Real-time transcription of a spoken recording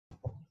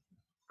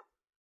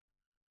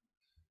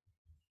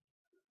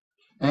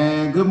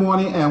And good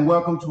morning and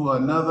welcome to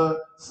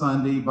another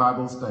Sunday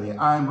Bible study.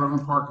 I'm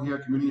Reverend Parker here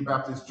at Community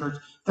Baptist Church.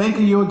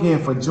 Thanking you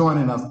again for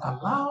joining us,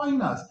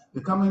 allowing us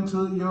to come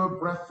into your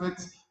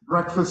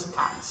breakfast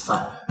house.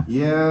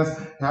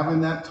 Yes, having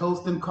that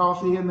toast and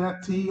coffee and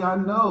that tea, I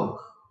know.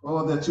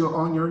 Oh, that you're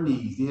on your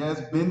knees. Yes,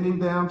 bending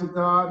down to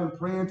God and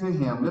praying to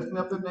Him, lifting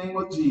up the name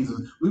of Jesus.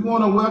 We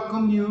want to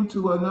welcome you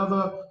to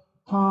another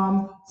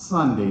Palm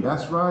Sunday.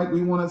 That's right.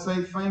 We want to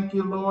say thank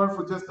you, Lord,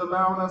 for just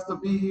allowing us to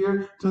be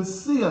here to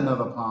see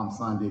another Palm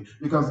Sunday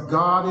because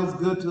God is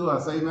good to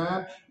us.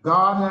 Amen.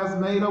 God has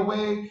made a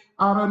way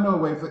out of no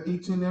way for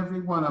each and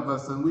every one of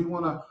us. And we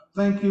want to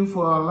thank you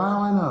for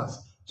allowing us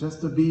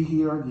just to be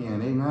here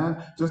again.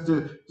 Amen. Just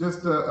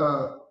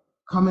to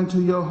come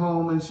into your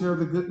home and share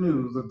the good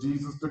news of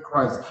Jesus the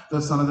Christ, the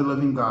Son of the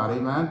living God.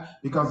 Amen.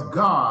 Because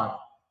God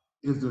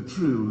is the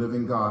true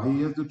living God.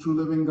 He is the true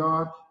living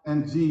God,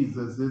 and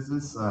Jesus is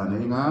his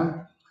son.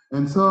 Amen.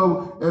 And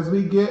so, as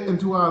we get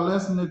into our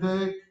lesson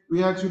today,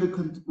 we actually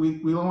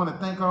we want to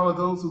thank all of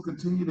those who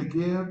continue to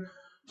give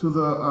to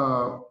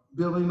the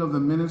building of the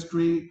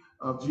ministry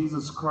of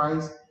Jesus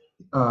Christ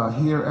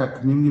here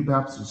at Community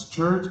Baptist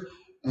Church.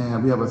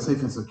 And we have a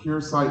safe and secure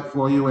site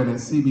for you, and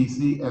it's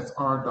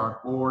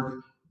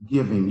cbcsr.org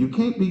giving. You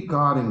can't beat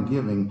God in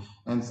giving.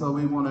 And so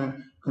we want to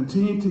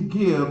continue to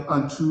give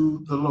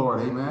unto the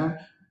Lord. Amen.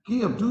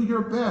 Give, do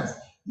your best.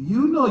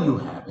 You know you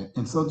have it.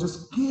 And so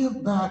just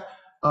give back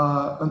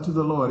unto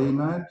the Lord.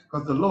 Amen.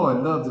 Because the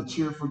Lord loves a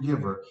cheerful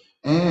giver.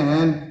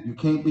 And you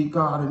can't beat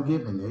God in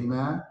giving.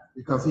 Amen.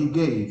 Because he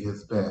gave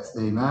his best.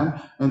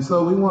 Amen. And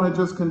so we want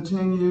to just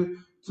continue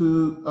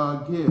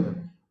to give.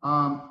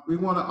 We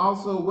want to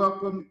also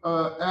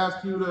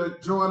ask you to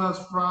join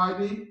us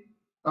Friday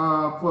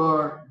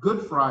for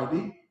Good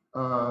Friday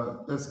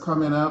that's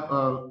coming up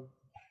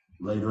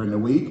later in the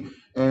week.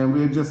 And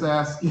we're just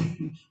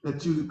asking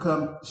that you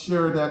come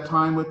share that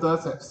time with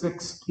us at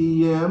 6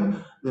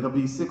 p.m. It'll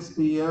be 6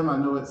 p.m. I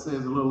know it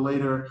says a little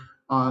later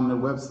on the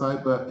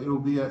website, but it'll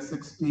be at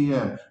 6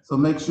 p.m. So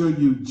make sure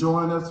you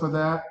join us for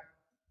that.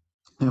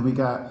 And we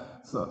got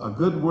a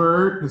good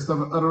word, the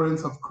some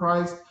utterance of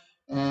Christ,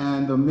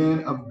 and the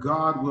men of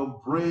God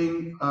will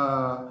bring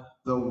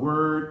the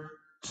word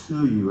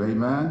to you.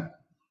 Amen.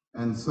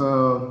 And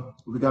so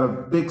we got a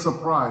big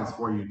surprise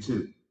for you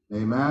too.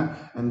 Amen.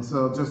 And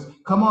so just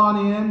come on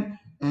in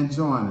and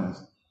join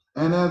us.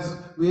 And as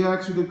we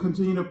actually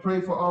continue to pray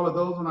for all of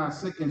those on our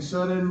sick and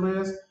shut-in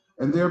list,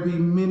 and there'll be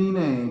many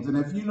names. And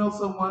if you know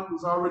someone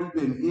who's already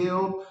been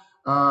healed,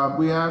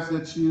 we ask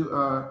that you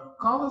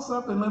call us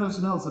up and let us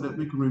know so that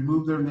we can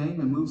remove their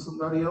name and move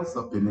somebody else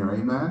up in there.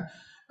 Amen.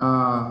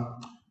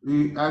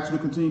 We actually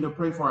continue to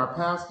pray for our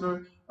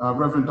pastor,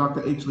 Reverend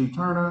Dr. H. Lee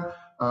Turner.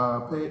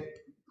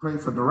 Pray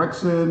for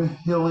direction,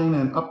 healing,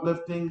 and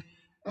uplifting,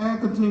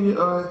 and continue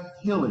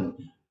healing.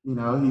 You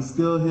know, he's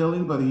still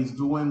healing, but he's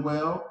doing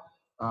well.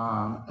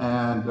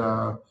 And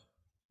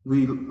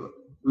we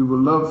would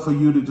love for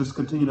you to just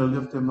continue to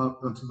lift him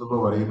up unto the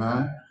Lord,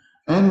 amen,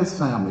 and his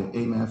family,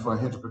 amen, for a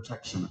hedge of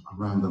protection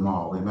around them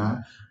all,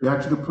 amen. We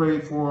actually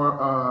pray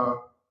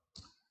for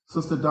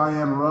Sister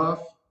Diane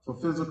Ruff for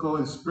physical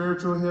and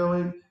spiritual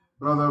healing,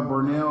 Brother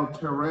Burnell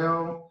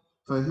Terrell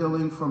for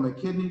healing from a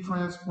kidney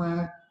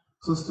transplant,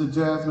 Sister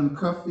Jasmine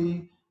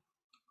Cuffey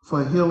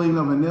for healing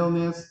of an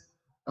illness,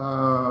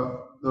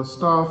 the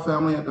Stahl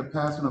family at the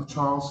passing of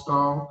Charles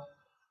Stahl,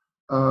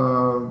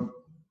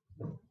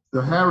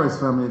 the Harris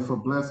family for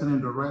blessing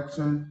and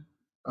direction,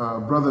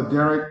 Brother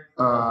Derek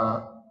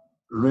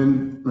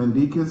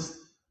Rendikis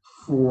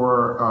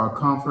for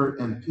comfort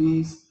and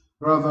peace,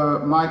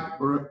 Brother Mike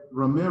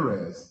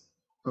Ramirez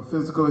for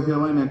physical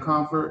healing and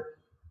comfort,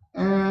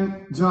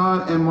 and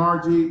John and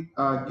Margie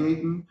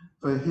Gayton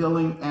for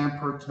healing and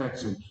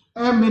protection,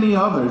 and many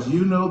others.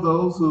 You know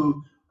those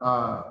who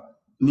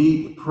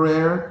need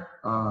prayer.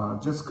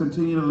 Just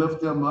continue to lift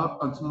them up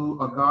unto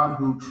a God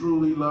who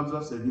truly loves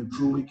us and who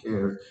truly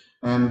cares.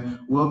 And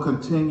we'll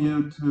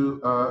continue to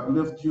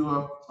lift you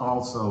up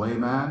also.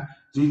 Amen.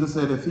 Jesus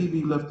said, if he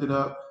be lifted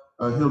up,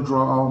 he'll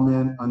draw all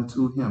men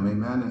unto him.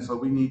 Amen. And so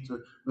we need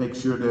to make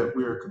sure that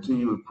we are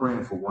continually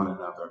praying for one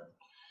another.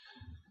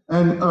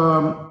 And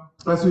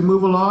as we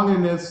move along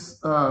in this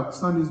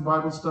Sunday's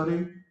Bible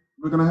study,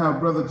 we're going to have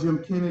Brother Jim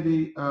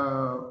Kennedy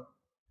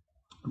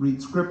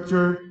read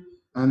scripture,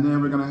 and then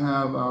we're going to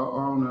have our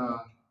own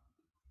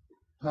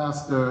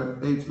Pastor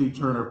H. Lee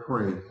Turner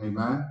pray.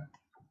 Amen.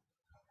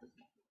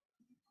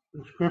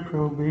 The scripture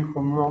will be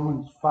from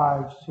Romans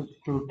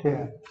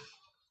 5:6-10.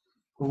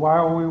 For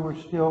while we were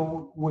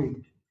still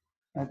weak,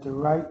 at the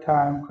right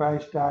time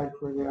Christ died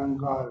for the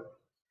ungodly.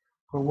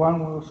 For one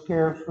will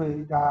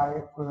scarcely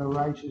die for a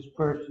righteous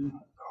person,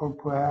 or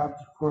perhaps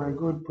for a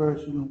good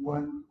person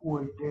one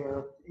would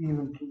dare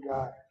even to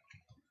die.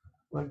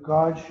 But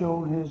God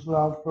showed his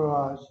love for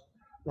us,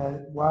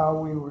 that while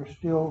we were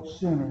still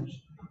sinners,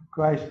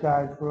 Christ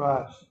died for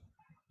us.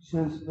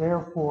 Since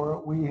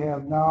therefore we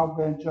have now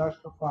been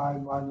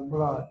justified by the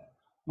blood,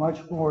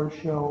 much more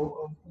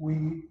shall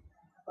we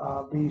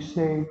be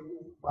saved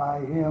by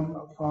him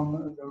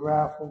from the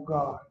wrath of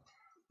God.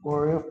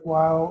 For if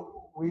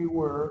while we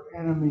were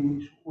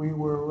enemies, we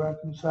were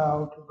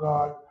reconciled to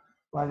God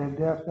by the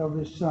death of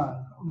his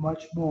Son,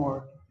 much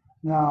more,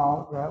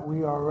 now that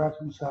we are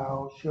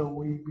reconciled, shall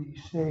we be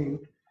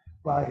saved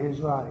by his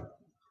life.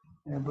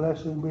 And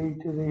blessed be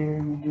to the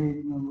hearing and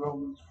reading of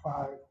Romans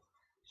 5,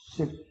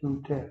 6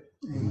 through 10.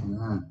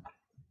 Amen.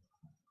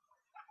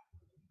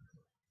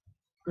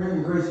 Great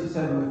and gracious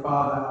Heavenly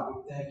Father,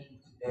 we thank you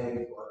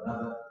today for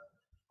another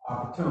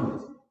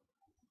opportunity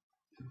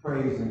to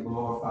praise and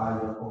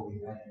glorify your holy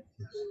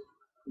name.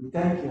 We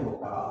thank you, O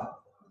God,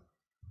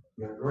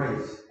 for your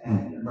grace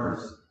and your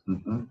mercy.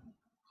 Mm-hmm.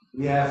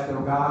 We ask,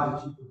 O God,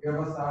 that you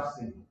forgive us our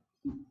sins.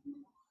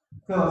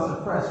 Fill us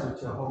afresh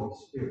with your Holy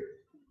Spirit.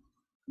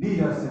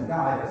 Lead us and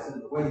guide us in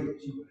the way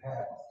that you would have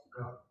us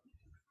to go.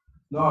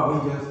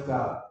 Lord, we just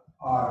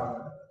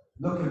are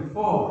looking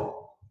forward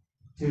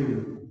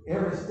to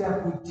every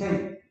step we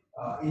take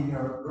in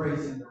your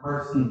grace and your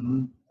mercy.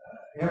 Mm-hmm.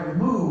 Every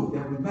move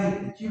that we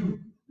make, that you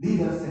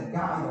lead us and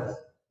guide us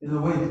in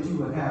the way that you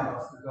would have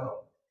us to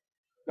go.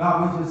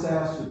 God, we just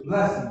ask your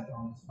blessings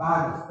on this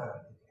Bible study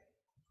today.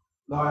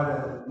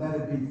 Lord, let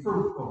it be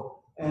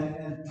fruitful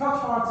and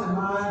touch hearts and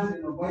minds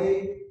in a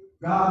way,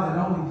 God,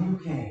 that only you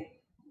can.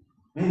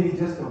 Maybe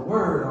just a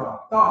word or a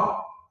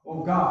thought,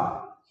 oh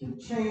God, can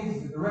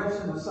change the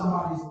direction of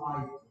somebody's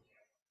life.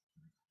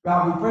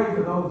 God, we pray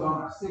for those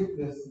on our sick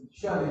list and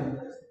shut-in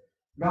list.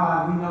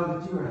 God, we know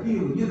that you are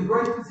healing. You're the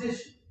great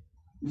physician.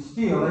 You're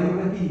still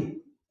able to heal.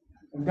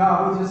 And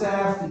God, we just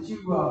ask that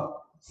you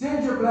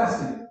send your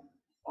blessing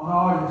on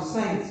all your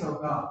saints, oh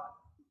God,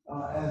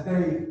 as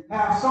they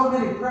have so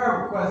many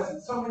prayer requests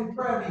and so many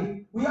prayer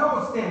needs. We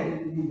all stand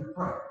in the need of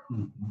prayer.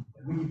 Mm-hmm.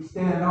 And we can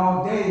stand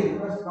all day and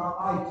the rest of our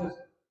life just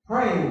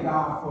praying,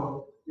 God,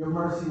 for your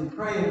mercy and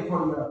praying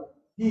for your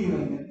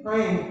healing and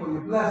praying for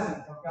your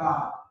blessings, oh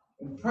God,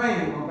 and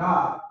praying, oh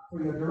God,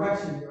 for your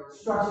direction, your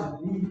instruction,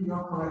 and even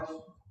your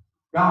correction.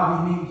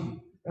 God, we need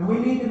you. And we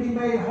need to be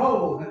made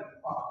whole, Heavenly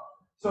Father.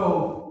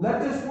 So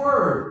let this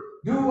word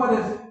do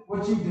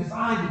what you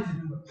designed it to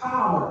do, the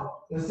power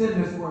that's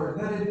in this word.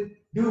 Let it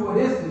do what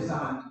it's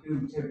designed to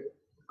do, to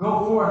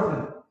go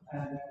forth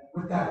and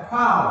with that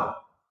power.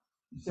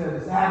 You said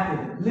it's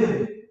active and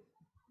living,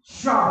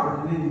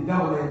 sharper than any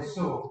double-edged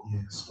sword.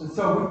 Yes. And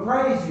so we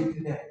praise you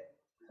today.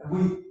 And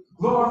we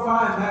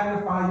glorify and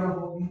magnify your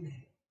holy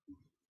name.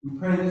 We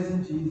pray this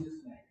in Jesus'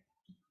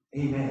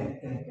 name. Amen.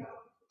 Thank God.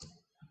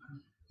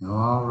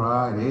 All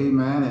right.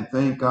 Amen. And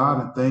thank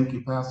God. And thank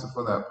you, Pastor,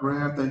 for that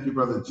prayer. Thank you,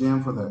 Brother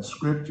Jim, for that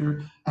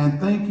scripture. And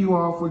thank you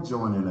all for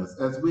joining us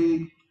as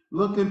we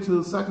look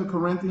into 2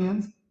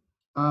 Corinthians,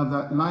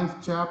 that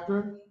 9th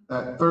chapter,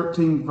 that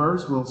 13th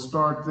verse. We'll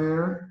start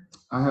there.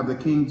 I have the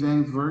King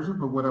James Version,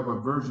 but whatever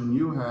version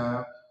you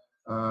have,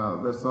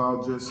 let's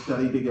all just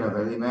study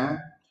together.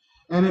 Amen.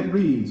 And it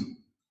reads,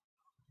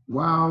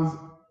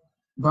 while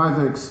by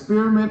the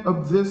experiment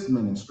of this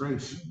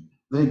ministration,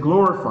 they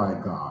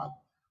glorify God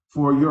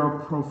for your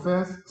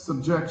professed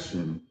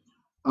subjection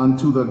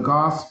unto the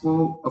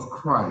gospel of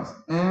Christ,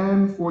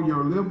 and for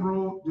your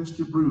liberal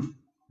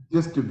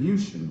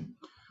distribution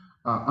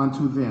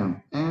unto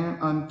them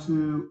and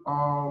unto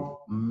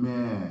all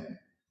men.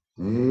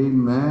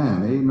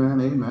 Amen,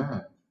 amen,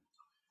 amen.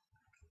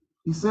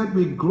 He said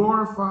we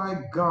glorify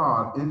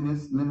God in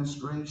this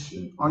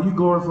ministration. Are you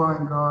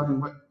glorifying God in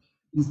what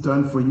he's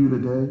done for you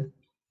today?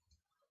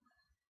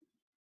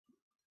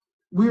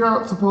 We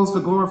are supposed to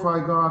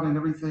glorify God in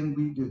everything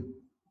we do.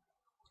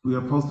 We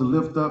are supposed to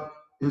lift up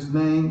his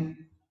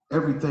name,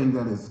 everything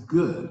that is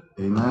good,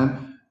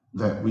 amen,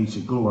 that we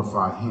should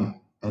glorify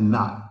him and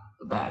not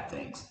the bad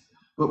things.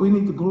 But we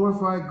need to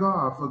glorify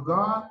God. For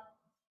God,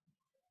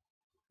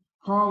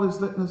 Paul is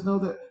letting us know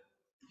that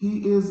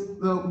he is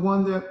the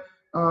one that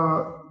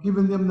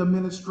giving them the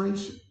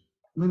ministration,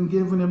 been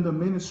giving them the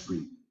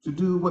ministry to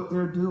do what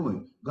they're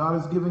doing. God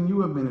has given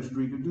you a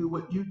ministry to do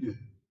what you do.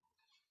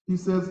 He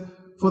says,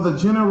 for the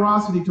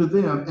generosity to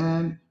them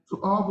and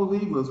to all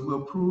believers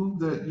will prove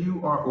that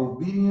you are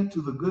obedient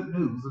to the good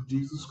news of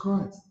Jesus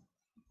Christ.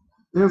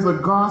 There's a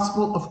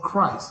gospel of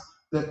Christ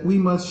that we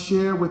must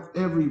share with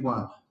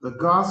everyone. The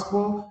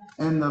gospel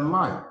and the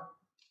light,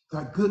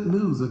 that good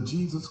news of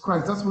Jesus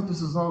Christ. That's what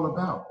this is all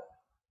about.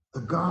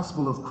 The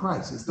gospel of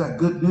Christ. It's that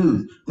good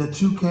news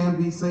that you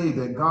can be saved,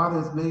 that God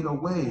has made a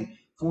way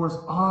for us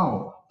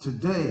all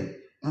today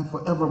and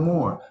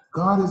forevermore.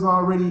 God has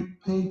already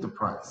paid the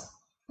price.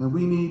 And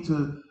we need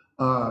to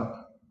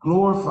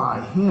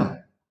glorify him,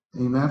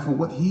 amen, for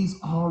what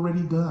he's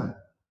already done.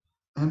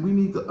 And we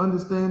need to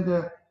understand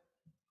that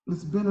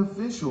it's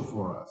beneficial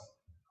for us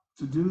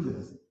to do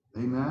this,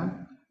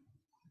 amen,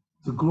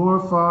 to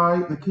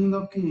glorify the King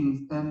of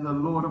Kings and the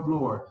Lord of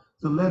Lords,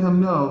 to let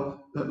him know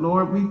that,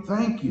 Lord, we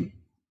thank you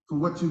for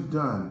what you've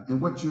done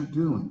and what you're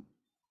doing.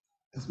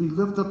 As we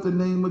lift up the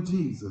name of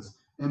Jesus.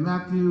 In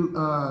Matthew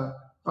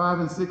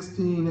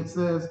 5:16, it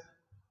says,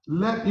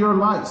 let your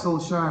light so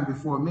shine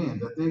before men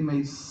that they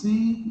may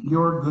see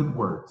your good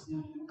works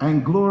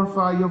and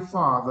glorify your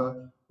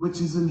Father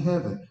which is in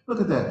heaven. Look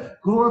at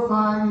that.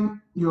 Glorifying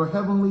your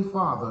heavenly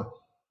Father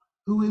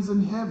who is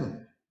in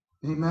heaven.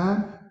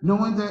 Amen.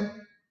 Knowing that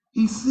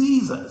he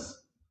sees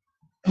us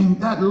and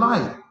that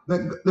light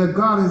that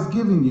God has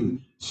given you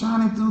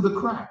shining through the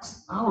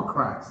cracks, our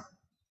cracks.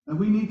 And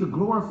we need to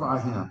glorify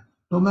him.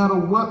 No matter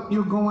what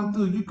you're going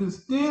through, you can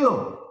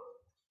still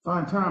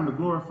find time to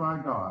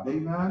glorify God.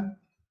 Amen.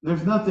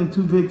 There's nothing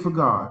too big for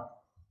God.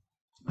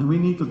 And we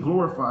need to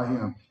glorify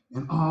him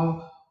in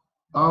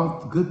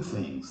all good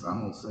things.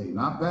 I'm going to say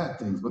not bad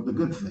things, but the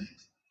good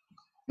things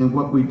in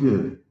what we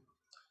do.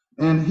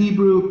 And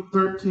Hebrew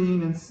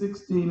 13 and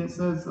 16, it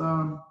says,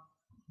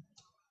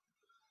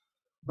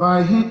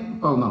 by him,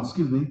 oh no,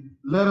 excuse me.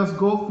 Let us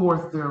go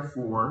forth,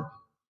 therefore,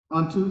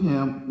 unto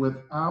him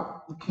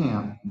without the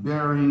camp,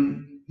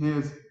 bearing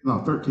his, no,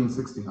 13,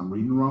 16, I'm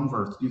reading the wrong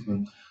verse, excuse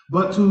me.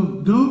 But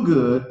to do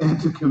good and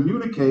to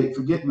communicate,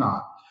 forget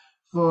not.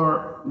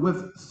 For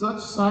with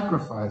such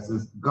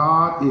sacrifices,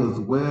 God is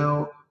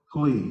well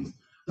pleased.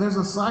 There's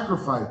a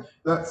sacrifice,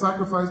 that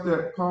sacrifice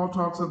that Paul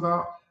talks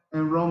about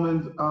in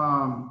Romans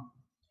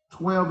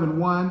 12 and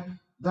 1.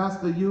 That's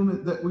the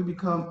unit that we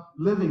become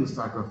living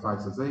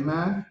sacrifices.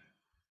 Amen.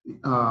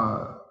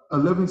 A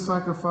living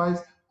sacrifice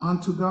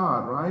unto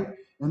God, right?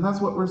 And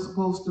that's what we're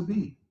supposed to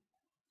be.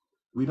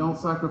 We don't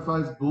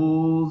sacrifice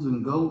bulls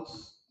and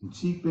goats and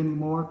sheep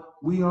anymore.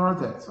 We are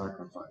that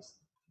sacrifice.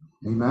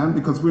 Amen.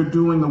 Because we're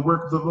doing the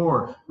work of the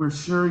Lord. We're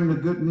sharing the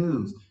good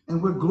news.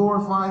 And we're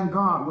glorifying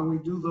God when we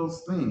do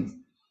those things.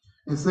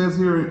 It says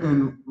here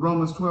in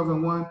Romans 12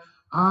 and 1,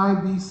 I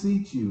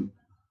beseech you,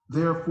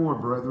 therefore,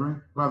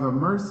 brethren, by the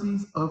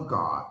mercies of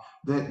God,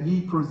 that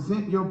ye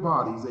present your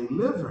bodies a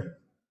living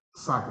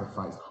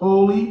sacrifice,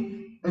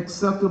 holy,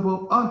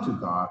 acceptable unto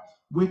God,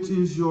 which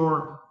is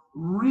your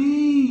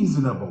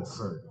reasonable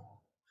service.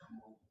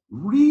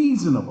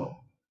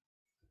 Reasonable.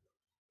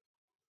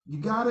 You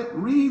got it?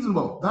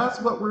 Reasonable.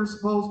 That's what we're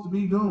supposed to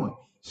be doing.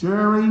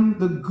 Sharing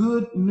the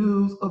good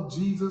news of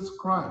Jesus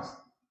Christ.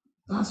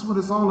 That's what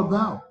it's all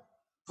about.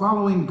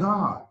 Following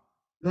God.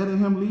 Letting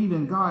him lead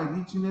and guide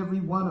each and every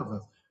one of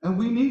us. And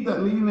we need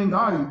that leading and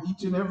guiding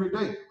each and every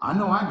day. I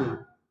know I do.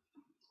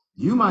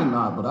 You might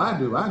not, but I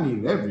do. I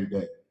need it every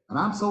day. And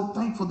I'm so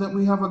thankful that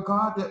we have a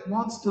God that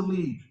wants to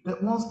lead,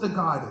 that wants to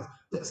guide us,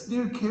 that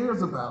still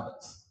cares about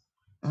us.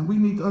 And we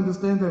need to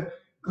understand that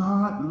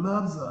God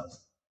loves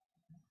us.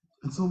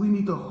 And so we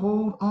need to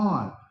hold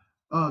on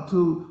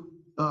to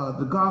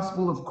the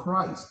gospel of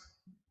Christ.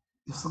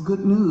 It's some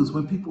good news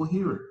when people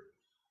hear it.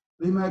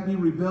 They might be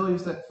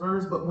rebellious at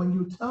first, but when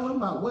you tell them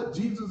about what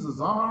Jesus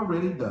has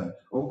already done,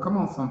 oh, come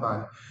on,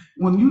 somebody.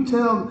 When you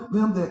tell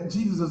them that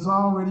Jesus has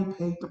already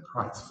paid the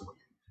price for you,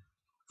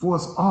 for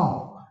us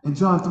all, in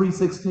John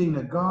 3:16,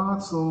 that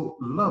God so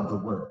loved the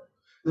world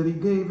that he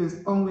gave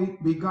his only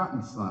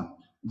begotten son,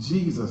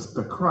 Jesus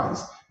the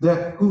Christ,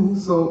 that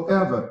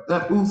whosoever,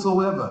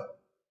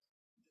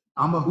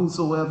 I'm a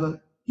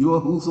whosoever, you're a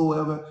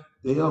whosoever,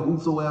 they are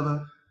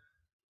whosoever,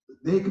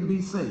 they can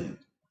be saved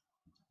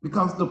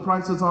because the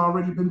price has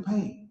already been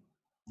paid.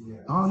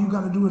 Yeah. All you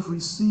got to do is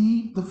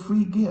receive the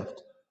free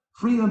gift.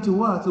 Free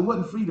unto us. It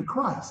wasn't free to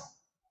Christ,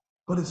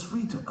 but it's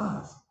free to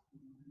us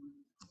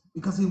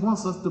because he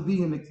wants us to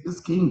be in his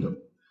kingdom.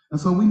 And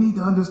so we need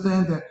to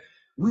understand that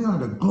we are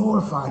to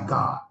glorify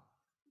God,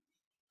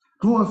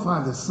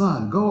 glorify the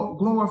Son,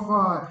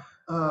 glorify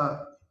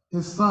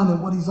his Son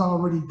and what he's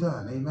already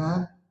done.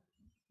 Amen.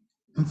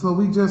 And so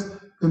we just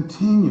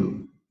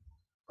continue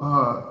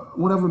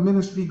whatever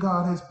ministry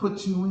God has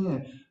put you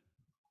in,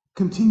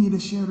 continue to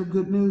share the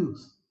good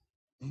news.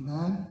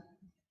 Amen.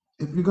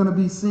 If you're going to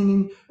be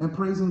singing and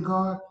praising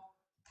God,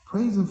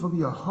 praise him from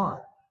your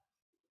heart.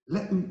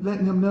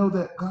 Letting him know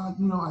that, God,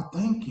 I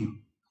thank you.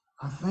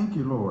 I thank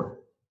you, Lord,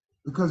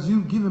 because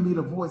you've given me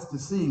the voice to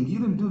sing. You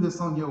didn't do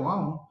this on your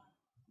own.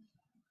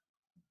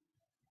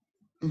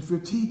 If you're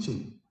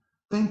teaching,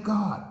 thank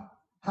God.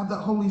 Have the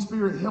Holy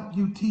Spirit help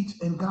you teach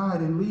and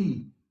guide and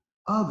lead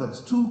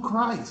others to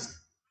Christ.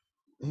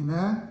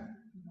 Amen.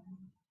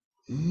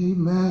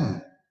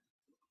 Amen.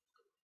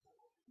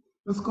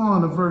 Let's go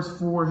on to verse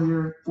 4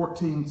 here,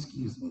 14,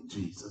 excuse me,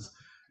 Jesus.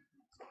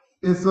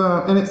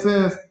 And it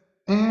says,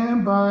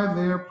 and by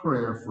their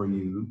prayer for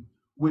you,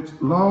 which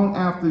long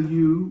after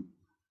you,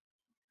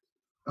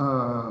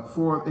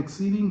 for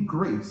exceeding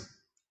grace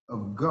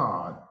of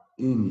God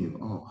in you.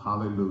 Oh,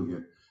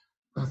 hallelujah.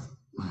 That's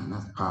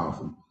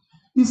powerful.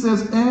 He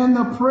says, and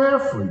the prayer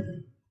for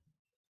you.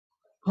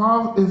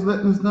 Paul is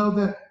letting us know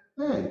that,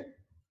 hey,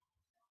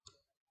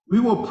 we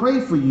will pray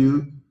for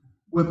you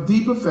with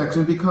deep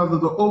affection because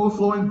of the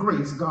overflowing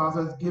grace God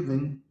has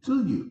given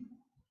to you.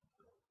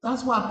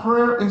 That's why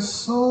prayer is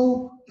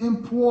so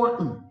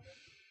important.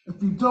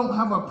 If you don't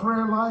have a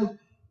prayer life,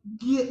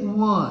 get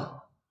one.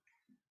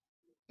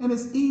 And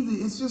it's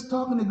easy. It's just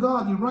talking to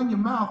God. You run your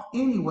mouth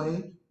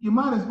anyway. You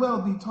might as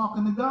well be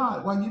talking to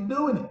God while you're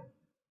doing it.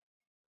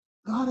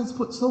 God has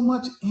put so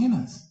much in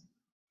us.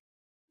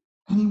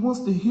 And he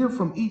wants to hear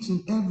from each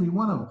and every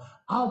one of them.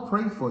 I'll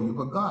pray for you,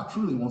 but God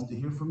truly wants to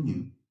hear from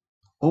you.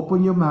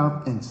 Open your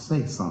mouth and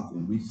say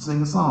something. We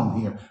sing a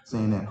song here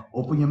saying that.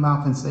 Open your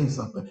mouth and say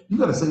something. You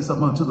got to say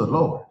something unto the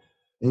Lord.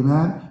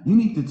 Amen. You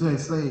need to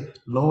just say,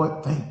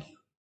 Lord, thank you.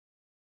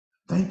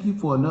 Thank you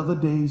for another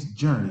day's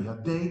journey, a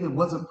day that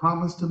wasn't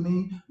promised to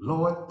me.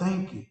 Lord,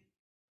 thank you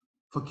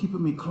for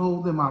keeping me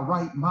clothed in my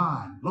right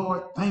mind.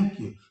 Lord, thank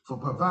you for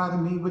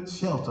providing me with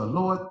shelter.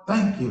 Lord,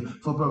 thank you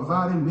for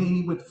providing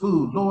me with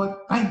food. Lord,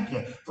 thank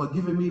you for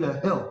giving me the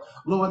help.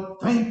 Lord,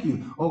 thank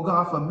you, oh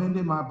God, for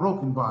mending my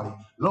broken body.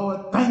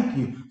 Lord, thank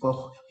you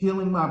for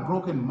healing my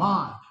broken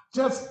mind.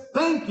 Just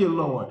thank you,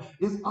 Lord.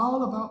 It's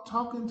all about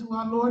talking to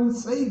our Lord and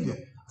Savior.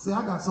 See,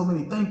 I got so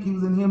many thank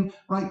yous in him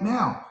right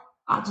now.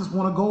 I just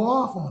want to go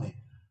off on it.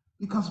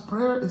 Because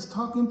prayer is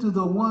talking to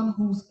the one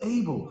who's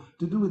able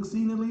to do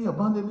exceedingly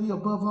abundantly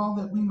above all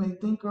that we may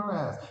think or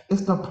ask.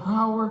 It's the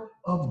power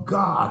of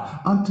God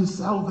unto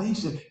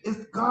salvation.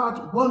 It's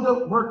God's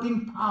wonder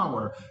working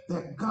power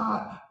that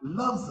God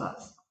loves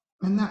us.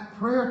 And that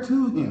prayer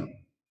to him,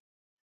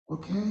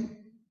 okay?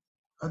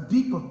 A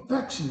deep,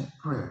 affectionate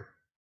prayer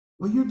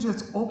where you're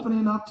just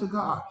opening up to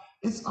God.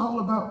 It's all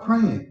about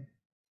praying.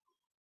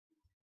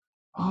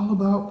 All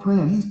about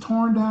praying. He's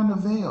torn down the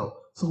veil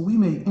so we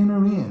may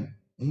enter in,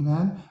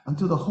 amen,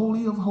 unto the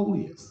Holy of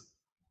Holies.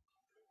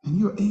 And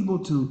you're able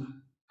to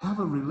have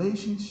a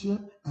relationship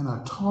and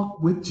a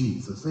talk with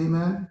Jesus,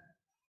 amen,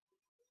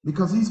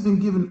 because he's been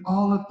given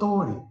all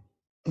authority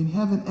in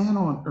heaven and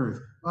on earth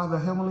by the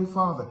Heavenly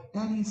Father.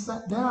 And he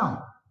sat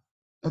down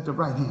at the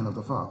right hand of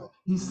the Father.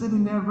 He's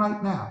sitting there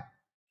right now.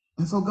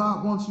 And so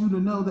God wants you to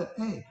know that,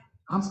 hey,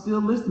 I'm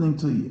still listening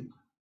to you.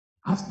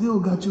 I still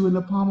got you in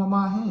the palm of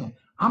my hand.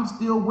 I'm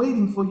still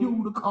waiting for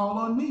you to call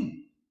on me.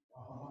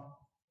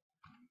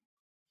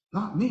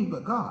 Not me,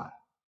 but God.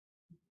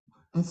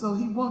 And so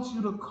he wants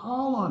you to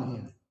call on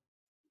him.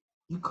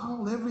 You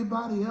call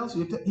everybody else.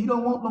 He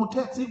don't want no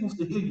text. He wants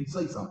to hear you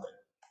say something.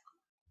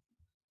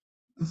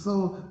 And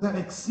so that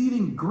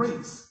exceeding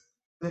grace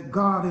that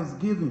God has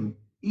given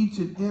each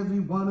and every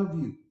one of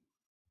you,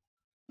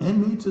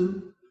 and me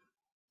too,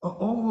 an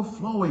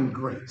overflowing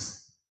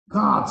grace.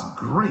 God's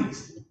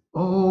grace.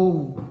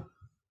 Oh,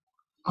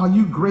 are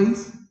you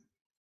graced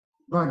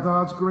by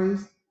God's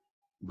grace?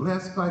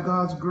 Blessed by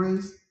God's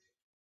grace?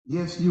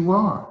 Yes, you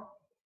are.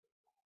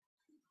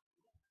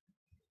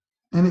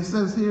 And it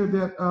says here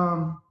that,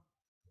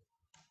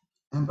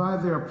 and by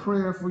their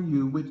prayer for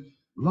you, which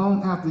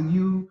long after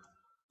you,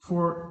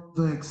 for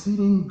the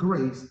exceeding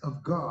grace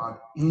of God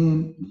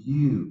in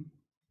you.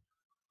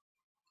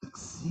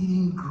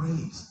 Exceeding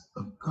grace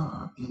of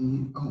God in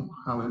you. Oh,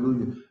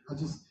 hallelujah.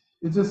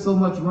 It's just so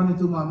much running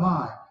through my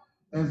mind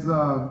as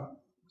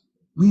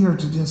we are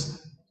to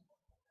just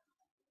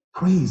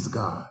praise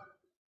God,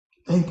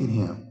 thanking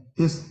him.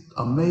 His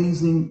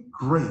amazing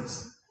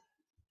grace.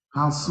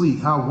 How sweet,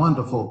 how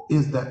wonderful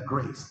is that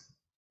grace.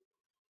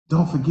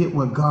 Don't forget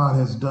what God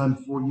has done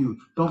for you.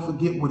 Don't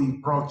forget what he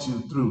brought you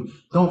through.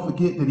 Don't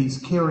forget that he's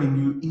carrying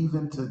you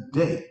even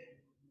today.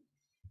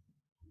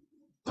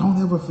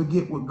 Don't ever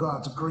forget what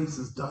God's grace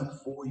has done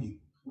for you.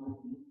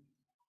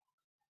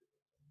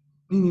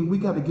 Meaning we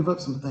got to give up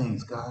some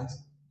things, guys.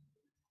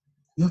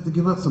 You have to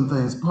give up some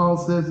things. Paul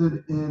says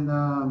it in,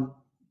 I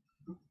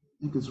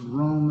think it's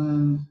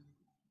Romans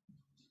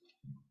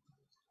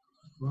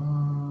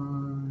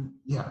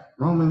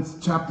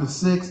chapter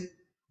 6.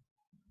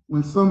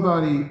 When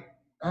somebody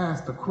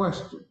asked a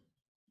question,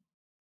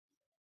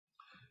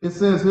 it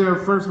says here,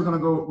 first we're going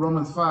to go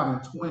Romans 5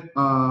 and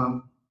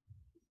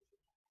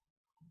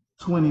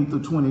 20 to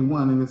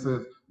 21, and it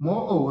says,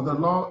 moreover, the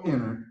law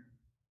entered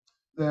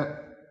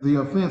that the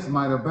offense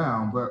might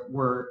abound, but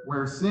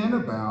where sin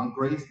abound,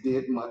 grace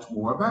did much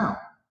more abound.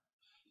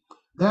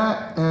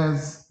 That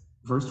as,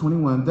 verse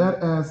 21,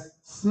 that as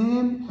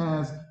sin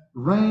has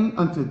reigned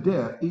unto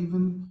death,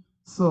 even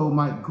so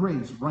might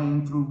grace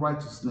reign through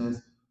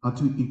righteousness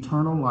unto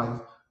eternal life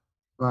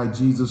by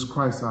Jesus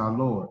Christ our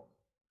Lord.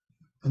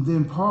 And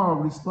then Paul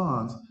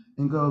responds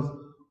and goes,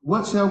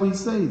 what shall we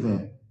say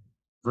then?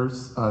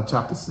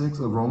 Chapter 6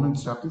 of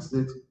Romans chapter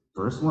 6,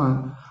 verse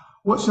 1.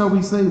 What shall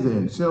we say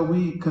then? Shall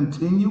we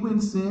continue in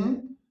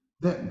sin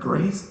that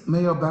grace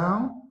may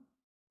abound?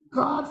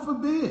 God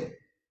forbid.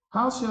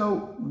 How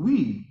shall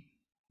we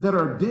that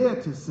are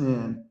dead to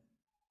sin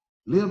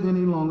live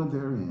any longer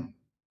therein?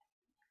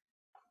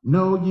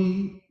 Know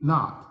ye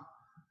not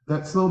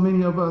that so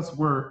many of us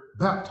were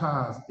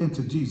baptized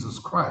into Jesus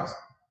Christ,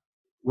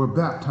 were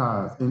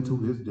baptized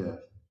into his death?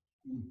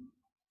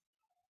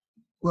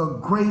 Well,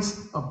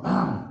 grace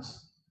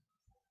abounds.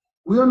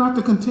 We are not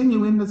to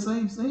continue in the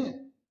same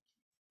sin.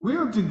 We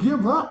are to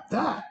give up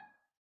that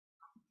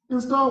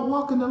and start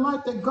walking the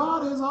life that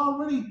God has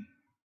already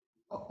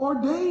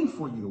ordained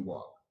for you to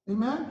walk.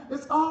 Amen?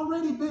 It's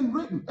already been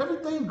written.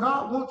 Everything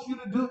God wants you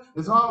to do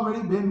has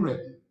already been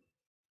written.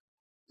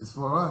 It's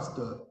for us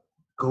to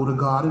go to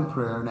God in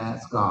prayer and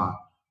ask God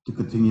to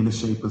continue to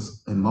shape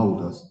us and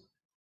mold us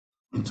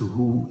into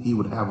who he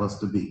would have us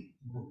to be.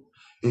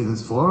 It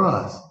is for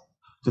us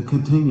to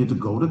continue to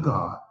go to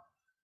God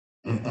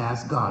and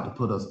ask God to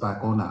put us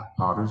back on that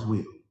potter's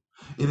wheel.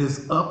 It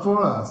is up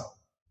for us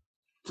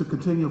to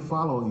continue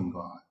following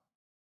God,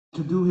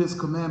 to do his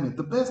commandment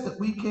the best that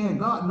we can.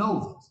 God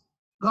knows us.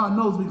 God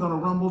knows we're going to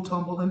rumble,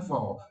 tumble, and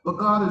fall. But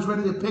God is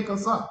ready to pick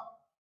us up.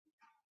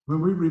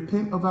 when we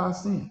repent of our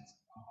sins.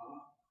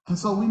 And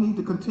so we need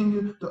to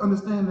continue to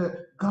understand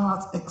that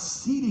God's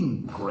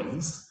exceeding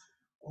grace,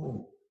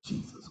 oh,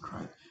 Jesus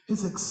Christ,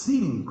 his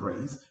exceeding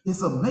grace,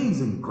 his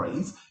amazing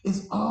grace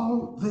is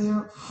all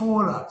there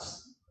for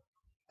us.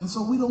 And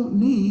so we don't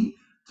need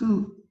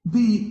to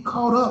be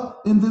caught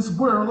up in this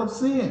world of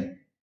sin.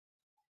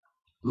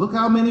 Look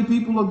how many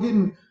people are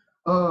getting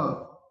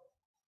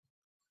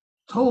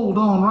told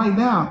on right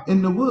now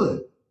in the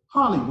wood,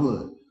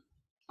 Hollywood.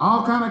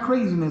 All kind of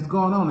craziness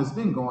going on. It's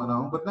been going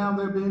on, but now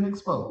they're being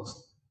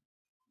exposed.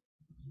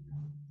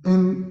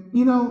 And,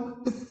 you know,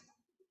 it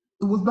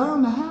was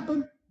bound to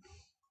happen.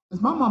 As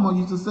my mama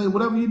used to say,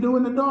 whatever you do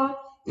in the dark,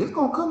 it's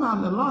going to come out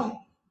in the light.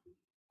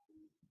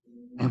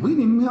 And we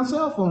didn't even have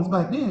cell phones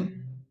back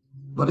then.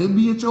 But it'd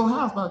be at your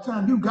house by the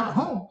time you got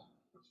home.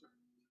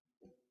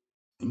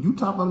 And you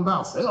talking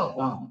about cell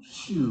phones.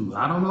 Shoot,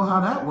 I don't know how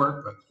that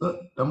worked, but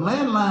them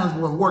landlines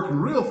were working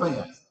real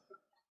fast.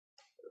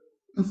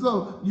 And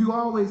so you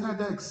always had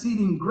that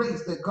exceeding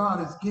grace that God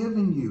has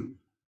given you.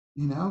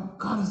 You know,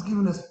 God has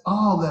given us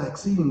all that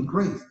exceeding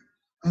grace.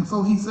 And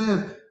so he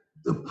says,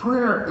 a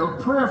prayer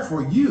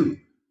for you,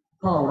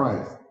 Paul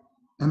writes,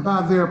 and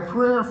by their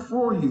prayer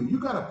for you, you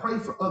got to pray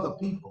for other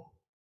people.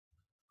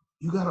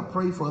 You got to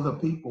pray for other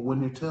people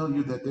when they tell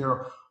you that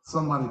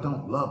somebody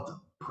don't love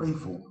them. Pray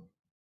for them.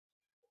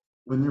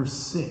 When they're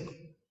sick,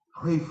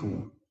 pray for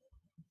them.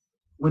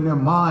 When their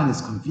mind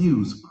is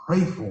confused,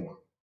 pray for them.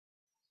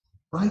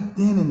 Right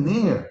then and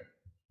there.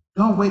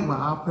 Don't wait,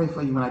 well, I'll pray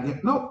for you when I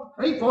get. No,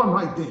 pray for them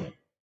right there.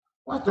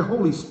 Watch the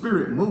Holy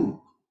Spirit move.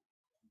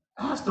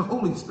 Ask the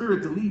Holy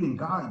Spirit to lead and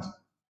guide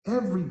you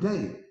every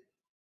day.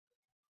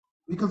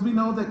 Because we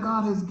know that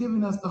God has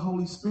given us the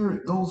Holy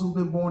Spirit, those who've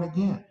been born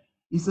again.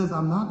 He says,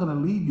 I'm not going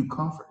to leave you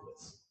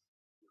comfortless.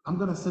 I'm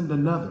going to send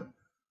another.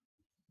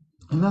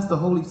 And that's the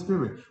Holy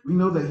Spirit. We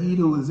know that he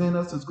who is in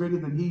us is greater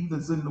than he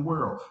that's in the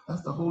world.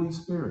 That's the Holy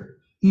Spirit.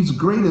 He's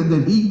greater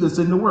than he that's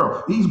in the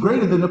world. He's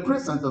greater than the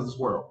prince of this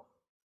world,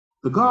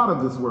 the God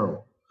of this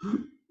world.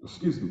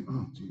 Excuse me.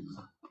 Oh, Jesus.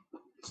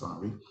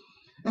 Sorry.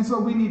 And so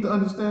we need to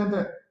understand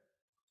that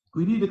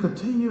we need to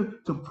continue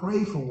to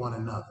pray for one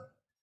another.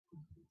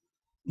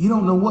 You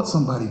don't know what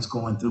somebody's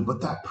going through,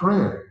 but that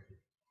prayer,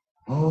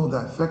 oh,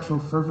 that effectual,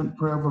 fervent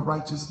prayer of a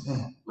righteous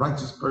man,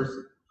 righteous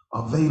person,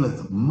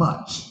 availeth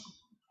much.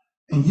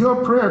 And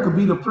your prayer could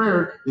be the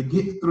prayer to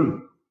get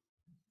through.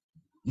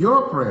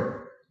 Your prayer.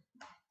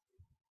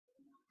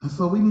 And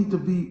so we need to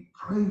be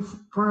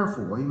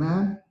prayerful,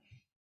 amen?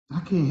 I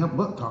can't help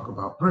but talk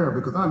about prayer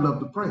because I love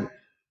to pray.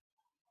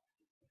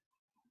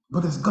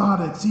 But it's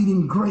God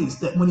exceeding grace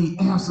that when he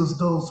answers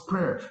those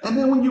prayers. And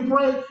then when you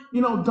pray,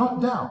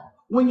 don't doubt.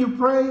 When you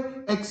pray,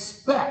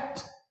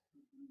 expect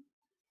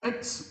an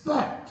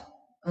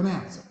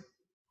answer.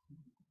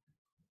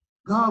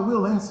 God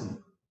will answer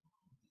you.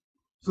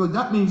 So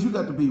that means you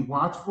got to be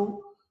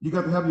watchful. You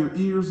got to have your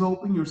ears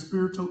open, your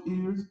spiritual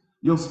ears.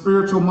 Your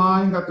spiritual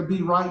mind got to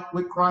be right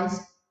with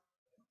Christ.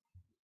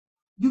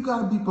 You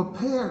got to be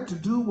prepared to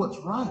do what's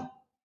right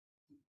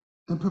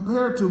and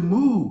prepared to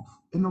move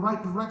in the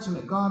right direction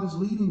that God is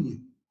leading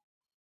you.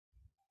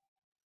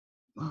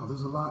 Wow,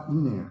 there's a lot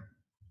in there.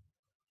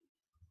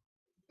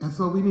 And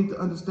so we need to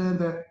understand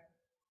that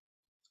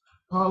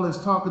Paul is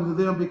talking to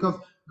them because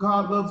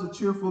God loves a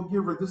cheerful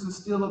giver. This is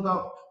still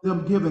about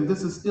them giving.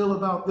 This is still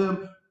about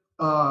them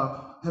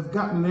have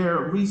gotten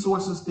their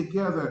resources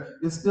together.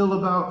 It's still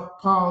about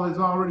Paul has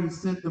already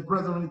sent the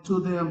brethren to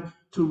them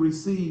to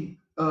receive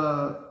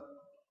the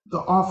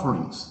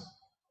offerings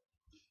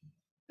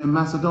in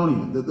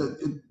Macedonia.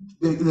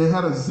 They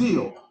had a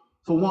zeal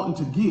for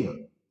wanting to give.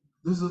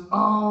 This is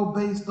all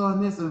based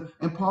on this,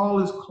 and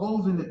Paul is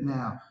closing it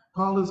now.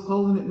 Paul is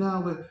closing it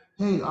now with,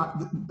 hey,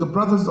 the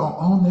brothers are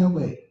on their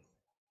way.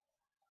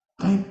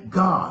 Thank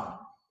God.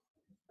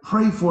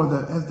 Pray for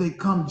them as they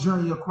come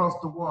journey across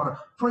the water.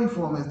 Pray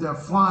for them as they're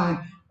flying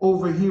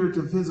over here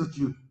to visit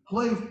you.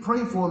 Pray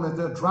for them as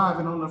they're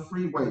driving on the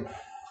freeway.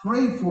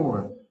 Pray for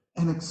them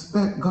and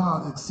expect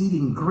God's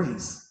exceeding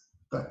grace,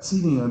 the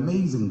exceeding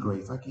amazing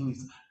grace.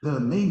 The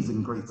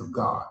amazing grace of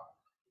God.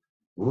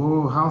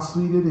 Oh, how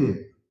sweet it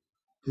is.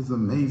 His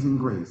amazing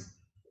grace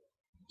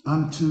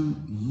unto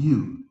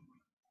you.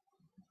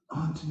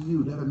 Unto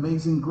you, that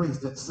amazing grace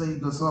that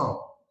saved us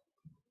all.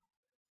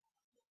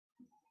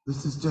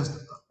 This is just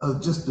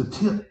the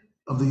tip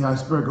of the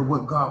iceberg of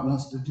what God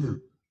wants to do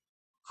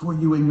for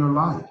you in your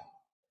life.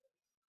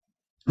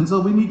 And so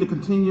we need to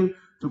continue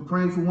to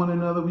pray for one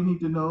another. We need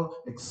to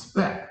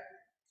expect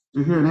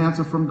to hear an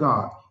answer from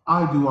God.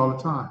 I do all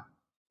the time.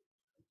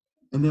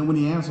 And then when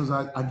he answers,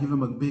 I give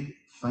him a big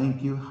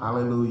thank you.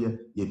 Hallelujah.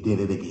 You did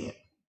it again.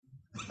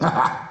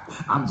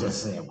 I'm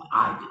just saying what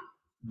I do.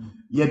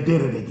 You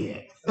did it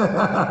again.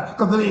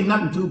 Because it ain't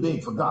nothing too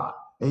big for God.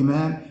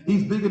 Amen.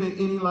 He's bigger than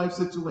any life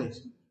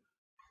situation.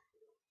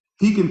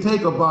 He can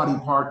take a body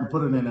part and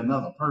put it in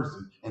another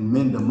person and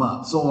mend them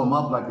up, sew them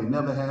up like they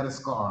never had a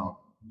scar on them.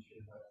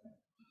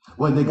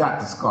 Well, they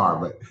got the scar,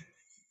 but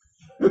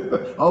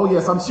oh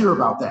yes, I'm sure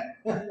about that.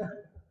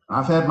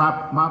 I've had my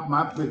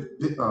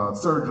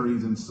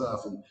surgeries and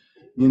stuff, and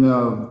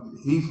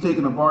he's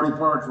taking a body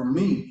part from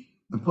me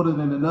and put it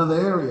in another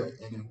area,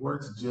 and it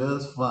works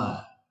just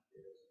fine.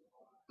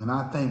 And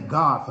I thank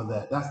God for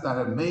that. That's that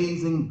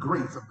amazing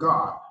grace of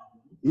God.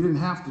 He didn't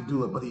have to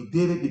do it, but he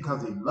did it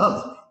because he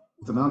loves me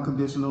with an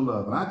unconditional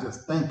love. And I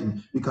just thank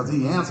him because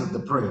he answered the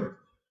prayer.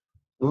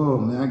 Oh,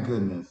 my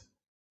goodness.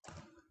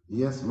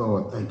 Yes,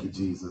 Lord. Thank you,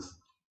 Jesus.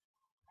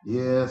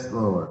 Yes,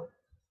 Lord.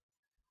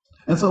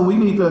 And so we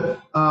need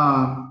to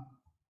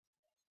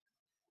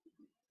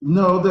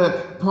know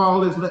that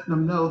Paul is letting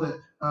them know that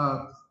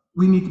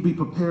we need to be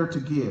prepared to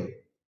give.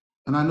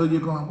 And I know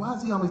you're going, why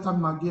is he always talking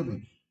about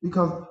giving?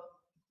 Because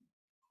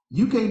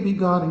you can't be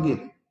God and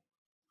giving.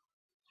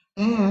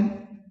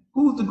 And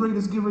who's the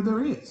greatest giver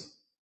there is?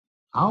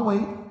 I'll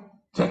wait.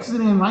 Text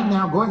it in right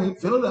now. Go ahead,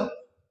 fill it up.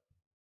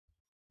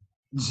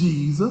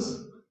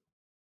 Jesus.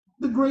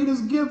 The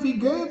greatest gift he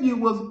gave you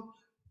was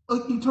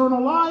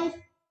eternal life.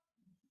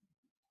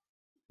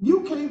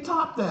 You can't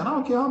top that. I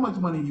don't care how much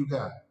money you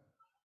got.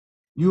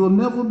 You will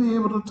never be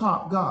able to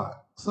top God.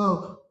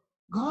 So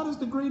God is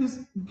the greatest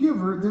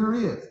giver there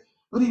is.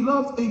 But he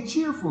loves a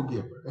cheerful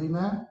giver.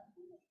 Amen.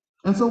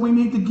 And so we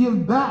need to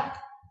give back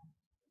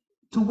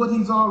to what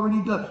he's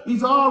already done.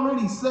 He's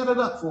already set it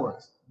up for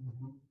us.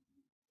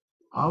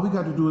 All we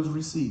got to do is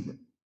receive it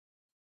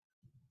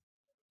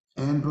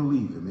and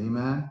believe him.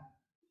 Amen.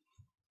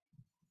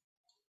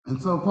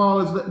 And so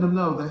Paul is letting them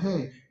know that,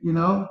 hey,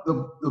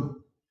 the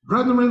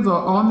brethren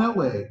are on their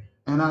way.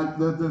 And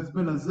there's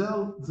been a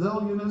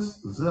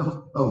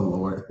oh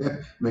Lord,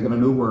 making a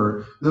new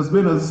word. There's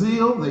been a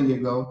zeal, there you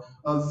go,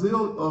 a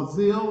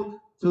zeal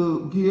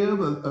to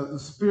give, a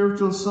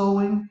spiritual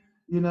sowing,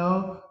 in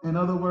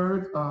other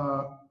words,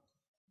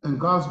 and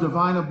God's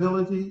divine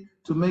ability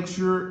to make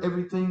sure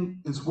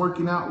everything is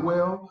working out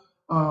well.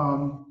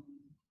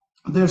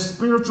 There's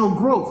spiritual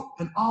growth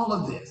in all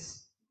of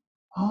this,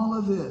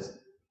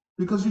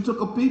 because you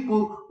took a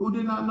people who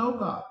did not know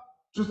God,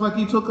 just like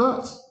he took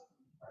us,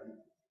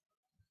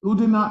 who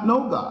did not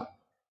know God.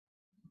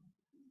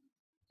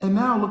 And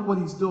now look what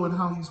he's doing,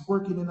 how he's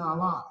working in our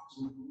lives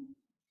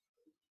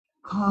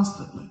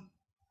constantly.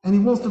 And he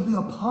wants to be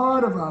a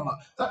part of our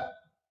life.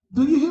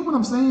 Do you hear what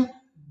I'm saying?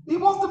 He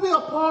wants to be a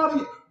part of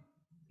you.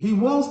 He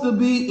wants to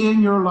be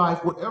in your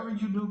life. Whatever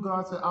you do,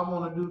 God said, I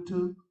want to do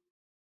too.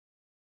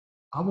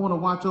 I want to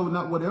watch over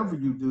not whatever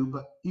you do,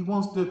 but he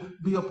wants to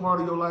be a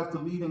part of your life to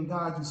lead and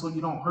guide you so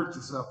you don't hurt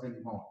yourself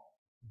anymore.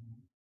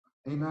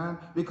 Amen.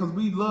 Because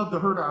we love to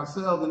hurt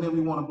ourselves and then we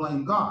want to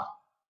blame God.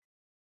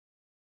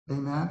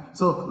 Amen.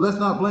 So let's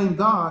not blame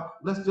God.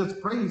 Let's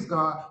just praise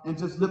God and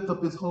just lift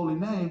up his holy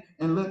name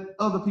and let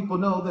other people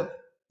know that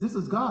this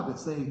is God that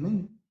saved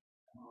me.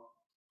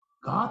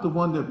 God, the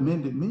one that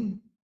mended me.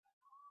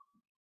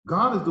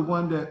 God is the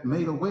one that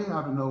made a way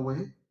out of no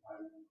way.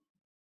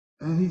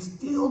 And he's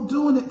still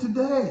doing it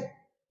today.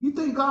 You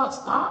think God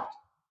stopped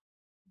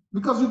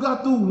because you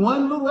got through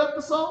one little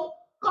episode?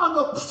 God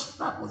goes,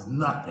 that was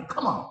nothing.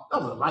 Come on.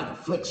 That was a light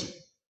affliction.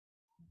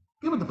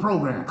 Give it the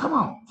program. Come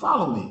on.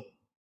 Follow me.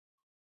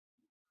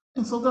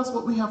 And so that's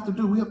what we have to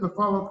do. We have to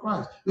follow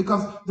Christ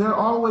because there are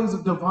always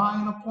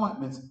divine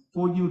appointments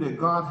for you that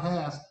God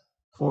has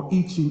for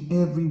each and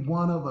every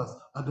one of us.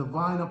 A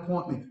divine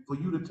appointment for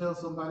you to tell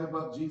somebody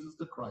about Jesus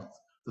the Christ,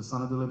 the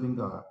Son of the living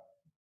God.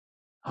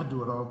 I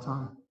do it all the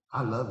time.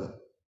 I love it.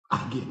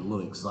 I get a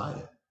little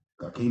excited.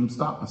 I can't even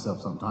stop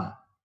myself sometimes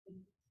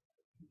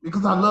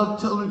because I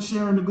love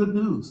sharing the good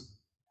news.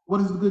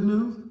 What is the good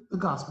news? The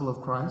gospel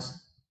of Christ.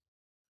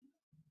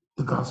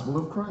 The gospel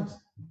of Christ.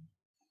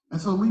 And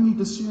so we need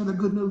to share the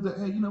good news that,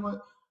 hey, you know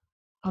what?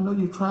 I know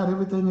you've tried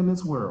everything in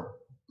this world.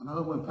 And I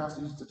know when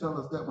Pastor used to tell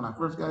us that when I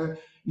first got here,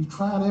 you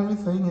tried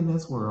everything in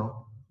this world.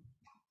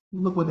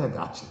 Look what that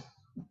got you.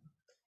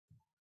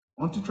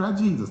 Why don't you try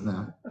Jesus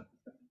now?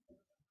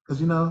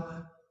 Because,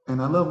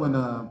 and I love when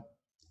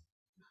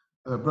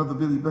Brother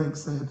Billy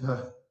Banks said,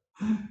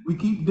 we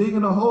keep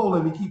digging a hole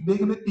and we keep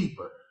digging it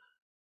deeper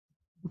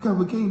because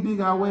we can't dig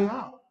our way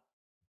out.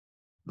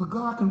 But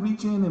God can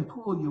reach in and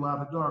pull you out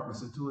of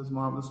darkness into his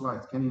marvelous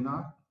light. Can he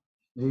not?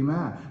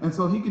 Amen. And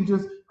so he can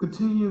just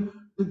continue.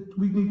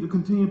 We need to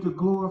continue to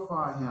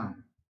glorify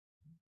him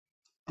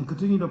and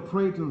continue to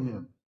pray to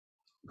him.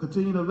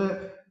 Continue to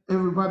let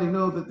everybody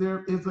know that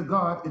there is a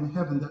God in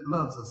heaven that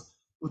loves us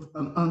with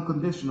an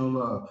unconditional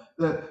love,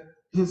 that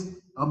his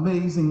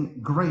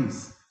amazing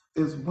grace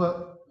is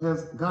what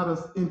has got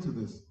us into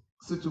this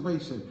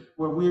situation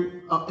where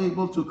we are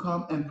able to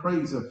come and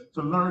praise him,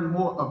 to learn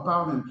more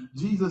about him.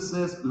 Jesus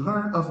says,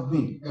 learn of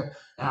me. And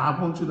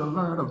I want you to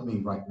learn of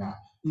me right now.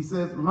 He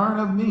says, learn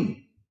of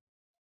me.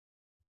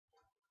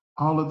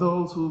 All of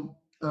those who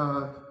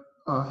are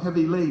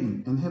heavy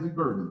laden and heavy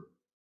burdened.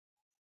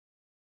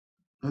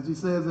 As he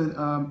says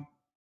in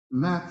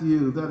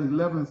Matthew, that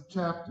 11th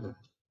chapter,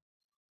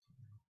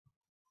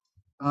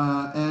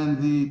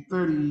 and the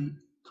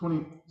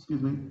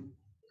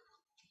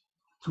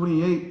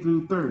 28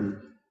 through 30.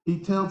 He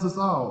tells us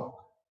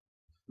all,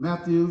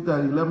 Matthew,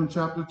 that 11th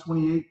chapter,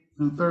 28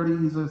 through 30,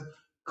 he says,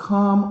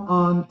 Come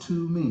unto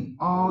me,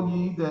 all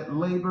ye that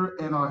labor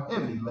and are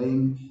heavy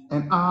laden,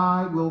 and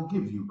I will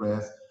give you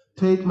rest.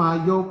 Take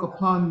my yoke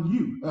upon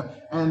you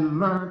and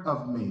learn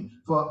of me,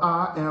 for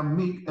I am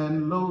meek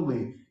and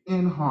lowly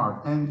in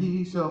heart, and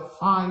ye shall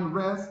find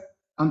rest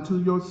unto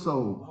your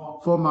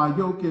soul. For my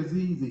yoke is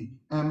easy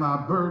and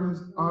my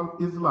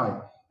is light.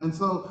 And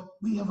so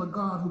we have a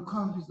God who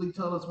consciously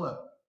tells us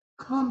what?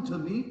 Come to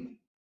me.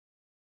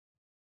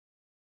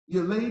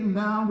 You're laden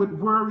down with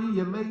worry.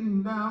 You're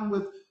laden down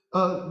with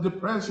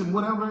depression,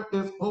 whatever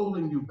is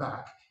holding you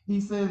back.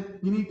 He said,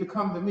 you need to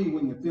come to me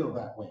when you feel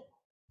that way.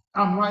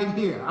 I'm right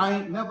here. I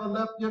ain't never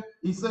left you.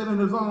 He said in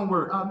his own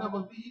word, I'll never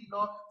leave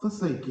nor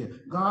forsake you.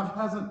 God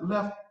hasn't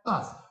left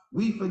us.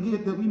 We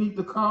forget that we need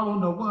to call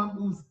on the one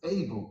who's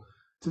able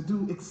to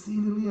do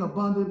exceedingly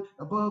abundant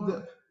above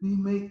that we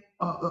may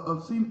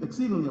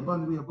exceedingly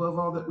abundantly above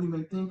all that we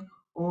may think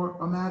or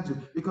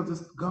imagine, because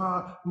it's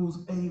God who's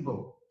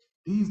able.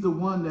 He's the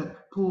one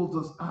that pulls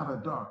us out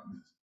of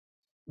darkness.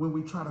 When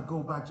we try to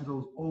go back to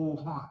those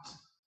old haunts,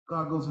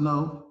 God goes,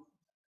 no,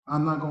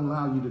 I'm not going to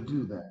allow you to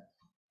do that.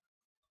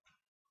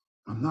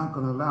 I'm not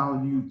going to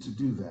allow you to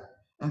do that.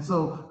 And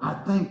so I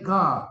thank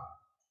God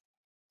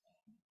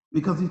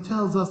because he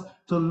tells us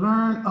to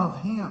learn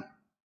of him.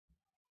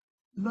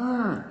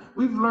 Learn.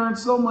 We've learned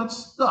so much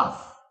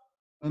stuff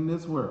in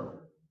this world,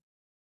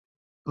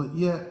 but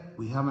yet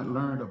we haven't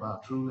learned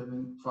about true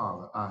living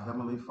Father, our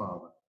Heavenly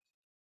Father,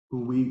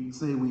 who we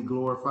say we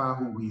glorify,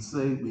 who we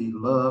say we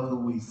love,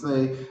 who we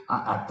say,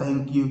 I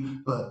thank you,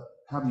 but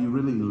have you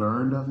really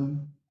learned of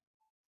him?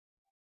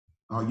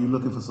 Are you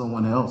looking for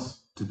someone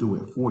else to do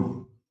it for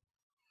you?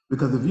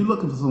 Because if you're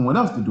looking for someone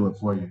else to do it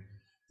for you,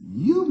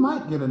 you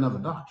might get another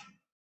doctrine.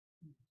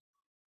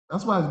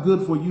 That's why it's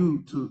good for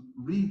you to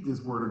read this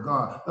word of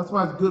God. That's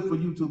why it's good for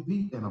you to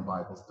be in a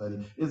Bible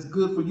study. It's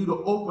good for you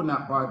to open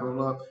that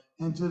Bible up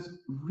and just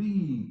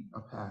read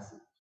a passage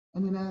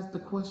and then ask the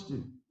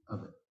question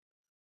of it.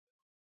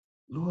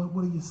 Lord,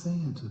 what are you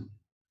saying to me?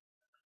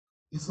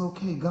 It's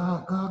okay.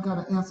 God got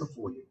an answer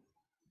for you.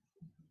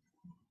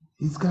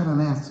 He's got an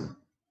answer.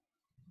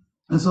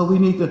 And so we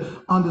need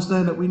to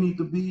understand that we need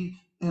to be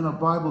in a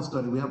Bible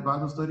study. We have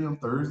Bible study on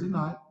Thursday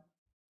night,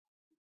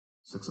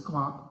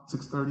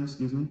 6:30,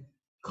 excuse me.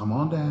 Come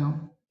on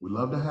down. We'd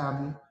love to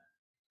have you.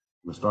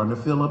 We're starting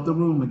to fill up the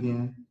room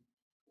again.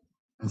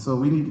 And so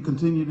we need to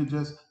continue to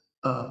just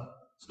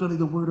study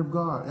the Word of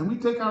God. And we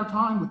take our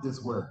time with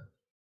this Word.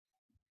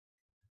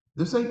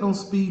 This ain't no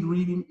speed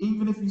reading.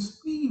 Even if you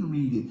speed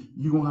read it,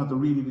 you're going to have to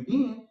read it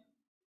again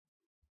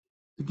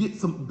to get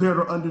some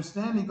better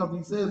understanding, because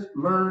he says,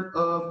 learn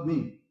of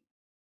me.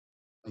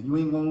 And you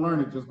ain't going to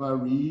learn it just by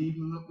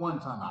reading it one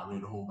time. I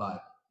read the whole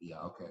Bible. Yeah,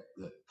 okay,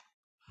 good.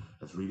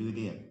 Let's read it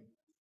again.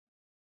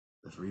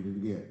 Let's read it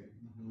again.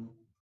 Mm-hmm.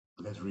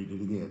 Let's read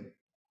it again.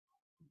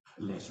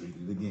 Let's read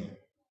it again.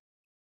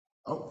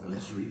 Oh,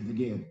 let's read it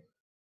again.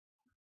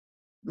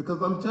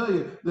 Because I'm telling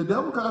you, the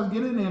devil kind of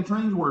get in there and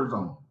trains words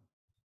on you.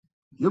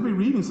 You'll be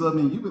reading something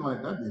and you'll be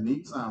like, that didn't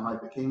even sound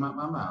like it came out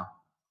my mouth.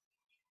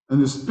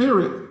 And the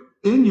spirit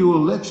in you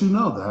will let you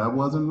know that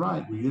wasn't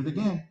right. Read it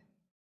again.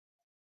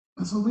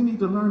 And so we need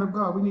to learn of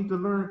God. We need to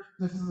learn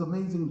that his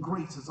amazing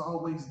grace is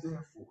always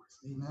there for us.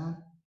 Amen.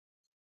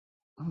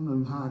 I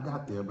don't know how I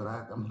got there, but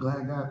I'm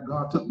glad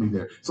God took me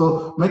there.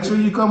 So make sure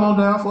you come on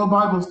down for a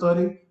Bible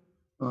study.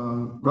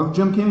 Brother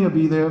Jim Kenny will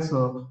be there,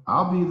 so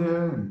I'll be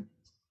there, and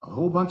a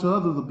whole bunch of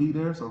others will be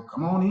there. So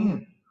come on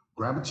in,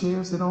 grab a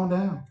chair, sit on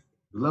down.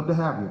 We'd love to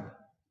have you.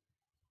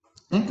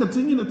 And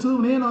continue to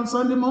tune in on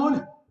Sunday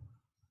morning.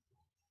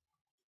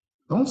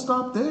 Don't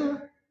stop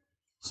there.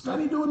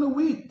 Study during the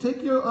week.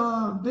 Take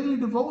your daily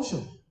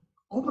devotion.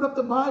 Open up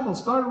the Bible.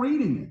 Start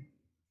reading it.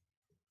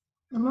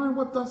 And learn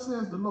what thus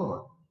says the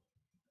Lord.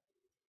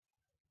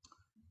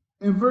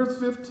 In verse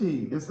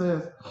 15, it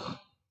says,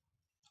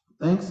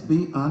 thanks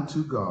be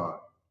unto God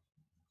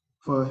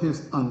for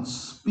his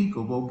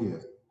unspeakable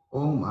gift.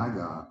 Oh my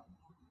God.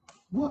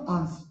 What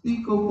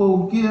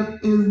unspeakable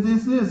gift is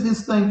this? Is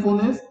his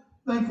thankfulness.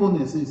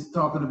 Thankfulness he's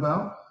talking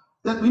about.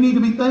 That we need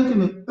to be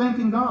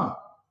thanking God,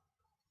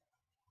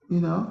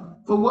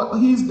 for what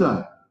he's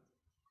done.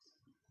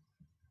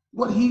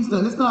 What he's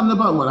done. It's not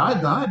about what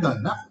I've done. I've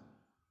done nothing.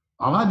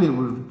 All I did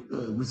was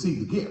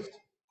receive the gift.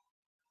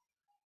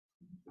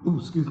 Ooh,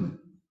 excuse me.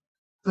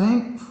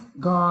 Thank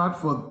God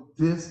for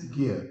this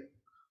gift.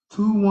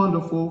 Too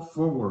wonderful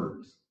for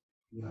words.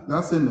 Yeah.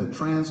 That's in the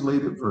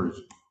translated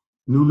version,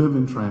 New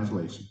Living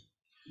Translation.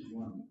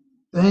 Yeah.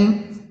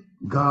 Thank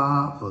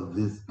God for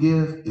this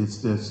gift.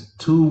 It's just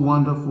too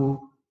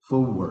wonderful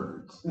for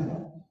words.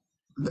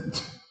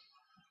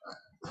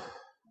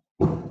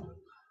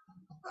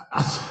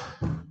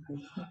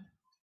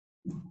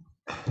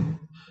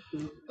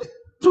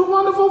 Too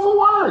wonderful for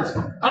words.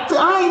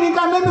 I ain't even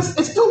got nothing.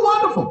 It's too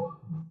wonderful.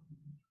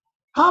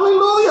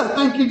 Hallelujah.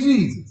 Thank you,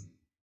 Jesus.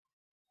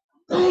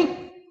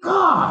 Thank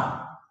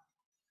God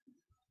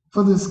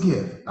for this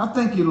gift. I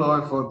thank you,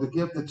 Lord, for the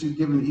gift that you've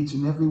given each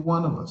and every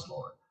one of us,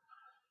 Lord.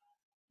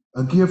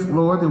 A gift,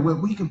 Lord, that where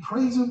we can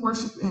praise and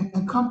worship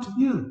and come to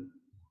you.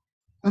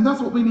 And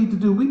that's what we need to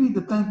do. We need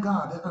to thank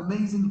God, that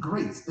amazing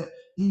grace that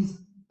he's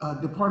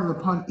departed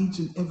upon each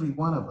and every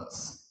one of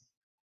us.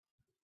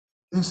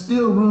 There's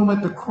still room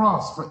at the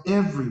cross for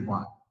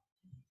everyone.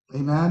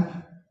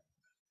 Amen.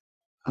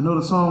 I know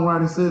the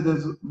songwriter said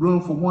there's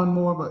room for one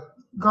more, but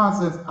God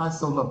says, I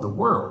so love the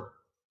world.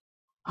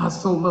 I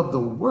so love the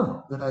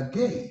world that I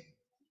gave.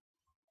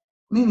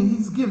 Meaning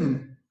he's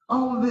given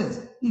all of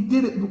this. He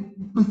did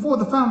it before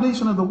the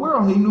foundation of the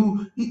world. He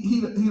knew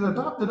he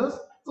adopted us.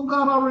 So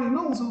God already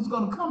knows who's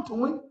going to come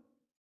to him.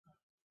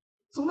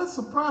 So let's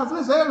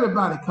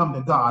everybody come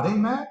to God.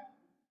 Amen.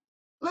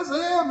 Let's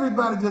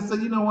everybody just say,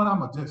 you know what? I'm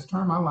going to just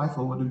turn my life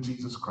over to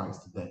Jesus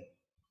Christ today.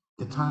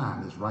 The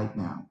time is right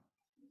now.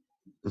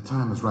 The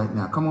time is right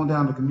now. Come on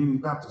down to Community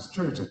Baptist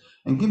Church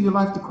and give your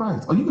life to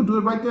Christ. Or you can do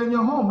it right there in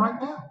your home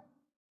right now.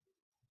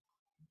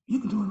 You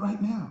can do it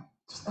right now.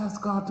 Just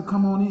ask God to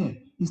come on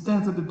in. He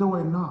stands at the door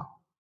and knocks.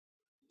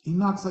 He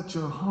knocks at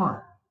your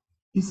heart.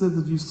 He says,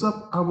 if you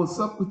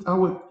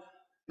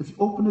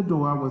open the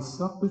door, I will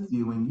sup with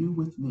you and you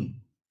with me.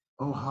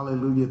 Oh,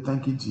 hallelujah.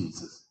 Thank you,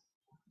 Jesus.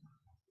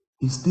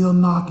 He's still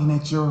knocking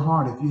at your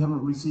heart if you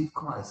haven't received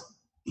Christ.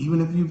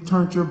 Even if you've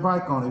turned your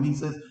back on him, he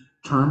says,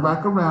 turn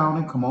back around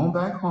and come on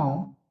back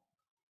home.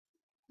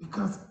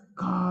 Because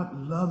God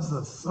loves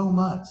us so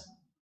much.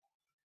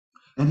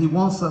 And he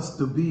wants us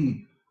to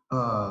be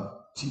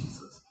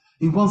Jesus.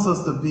 He wants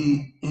us to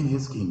be in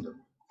his kingdom.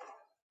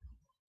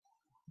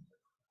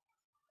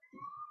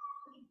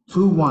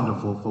 Too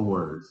wonderful for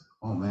words.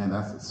 Oh man,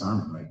 that's a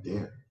sermon right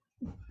there.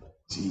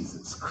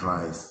 Jesus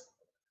Christ.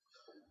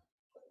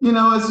 You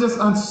know, it's just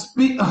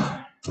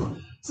unspeakable.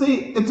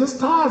 See, it just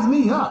ties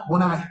me up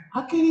when I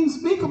can't even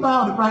speak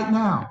about it right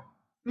now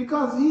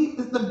because he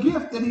is the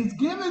gift that he's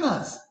given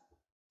us.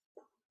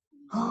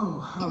 Oh,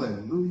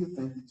 hallelujah.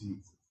 Thank you,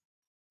 Jesus.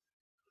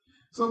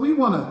 So we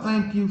want to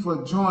thank you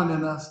for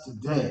joining us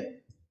today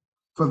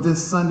for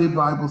this Sunday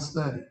Bible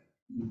study.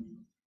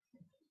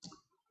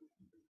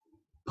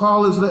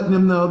 Paul is letting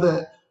them know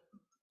that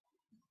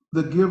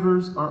the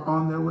givers are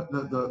on their way,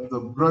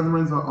 the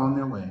brethren are on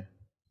their way.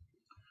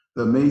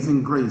 The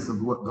amazing grace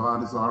of what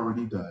God has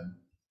already done.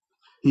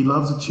 He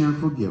loves a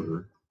cheerful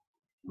giver.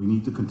 We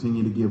need to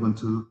continue to give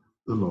unto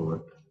the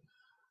Lord.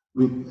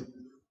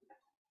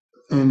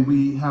 And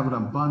we have an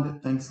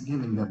abundant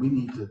thanksgiving that we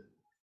need to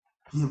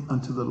give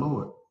unto the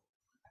Lord.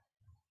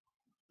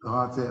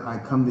 God said, I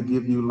come to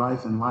give you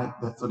life and life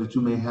that so that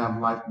you may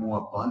have life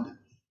more abundantly.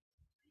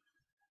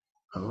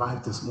 A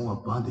life that's more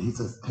abundant. He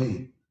says,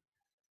 hey,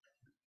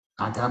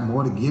 I got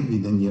more to give you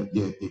than you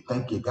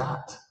think you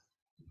got.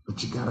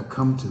 But you got to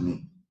come to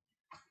me.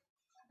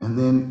 And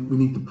then we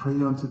need to pray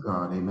unto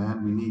God,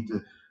 amen. We need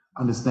to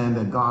understand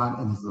that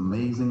God in his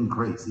amazing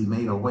grace, he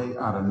made a way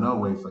out of no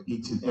way for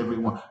each and every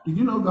one. Do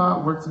you know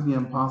God works in the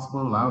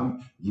impossible,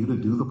 allowing you to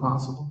do the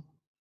possible?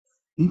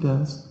 He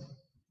does.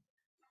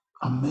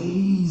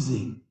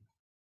 Amazing.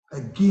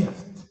 A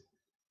gift.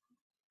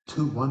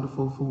 Too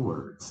wonderful for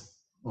words.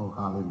 Oh,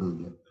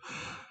 hallelujah.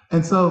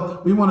 And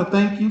so we want to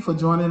thank you for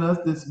joining us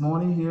this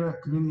morning here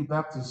at Community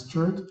Baptist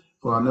Church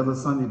for another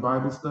Sunday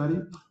Bible study.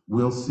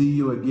 We'll see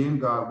you again,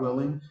 God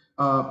willing.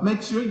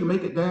 Make sure you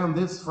make it down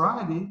this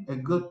Friday, a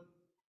Good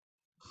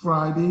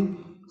Friday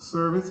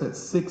service at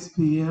 6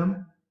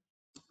 p.m.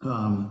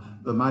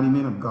 The mighty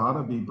men of God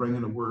will be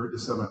bringing the word, the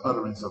seven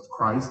utterance of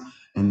Christ.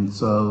 And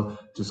so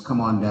just come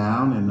on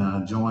down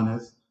and join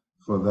us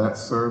for that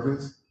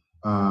service.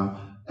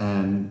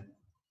 And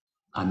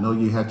I know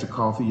you had your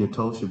coffee, your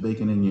toast, your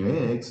bacon, and your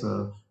eggs.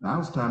 So now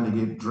it's time to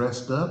get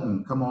dressed up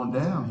and come on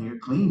down here,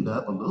 cleaned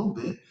up a little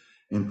bit,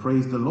 and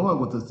praise the Lord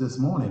with us this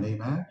morning.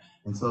 Amen.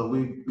 And so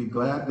we'd be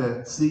glad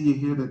to see you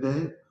here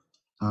today.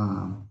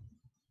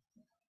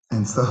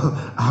 And so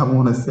I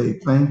want to say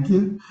thank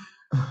you.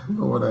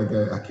 Lord,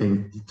 I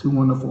can't, too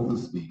wonderful to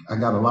speak. I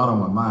got a lot on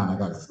my mind. I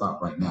got to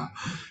stop right now.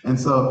 And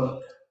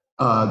so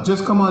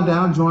just come on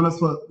down, join us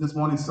for this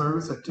morning's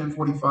service at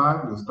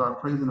 10:45. We'll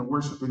start praising and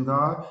worshiping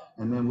God,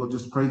 and then we'll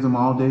just praise him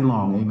all day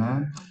long.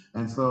 Amen.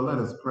 And so let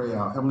us pray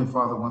out. Heavenly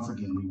Father, once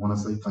again, we want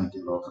to say thank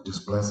you, Lord, for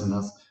just blessing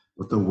us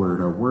with the word.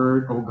 Our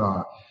word, oh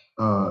God,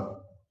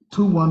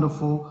 too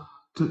wonderful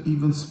to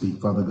even speak,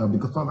 Father God,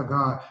 because Father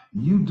God,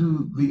 you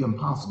do the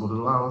impossible to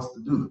allow us to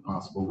do the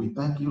possible. We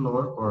thank you,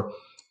 Lord, for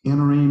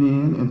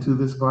entering into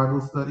this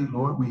Bible study,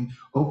 Lord. We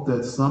hope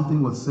that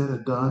something was said or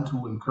done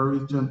to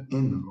encourage them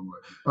in the Lord.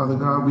 Father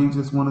God, we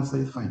just want to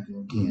say thank you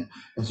again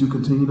as you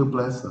continue to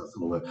bless us,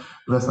 Lord.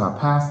 Bless our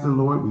pastor,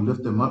 Lord. We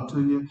lift them up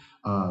to you.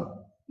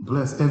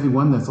 Bless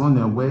everyone that's on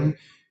their way,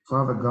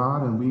 Father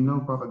God. And we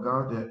know, Father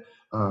God, that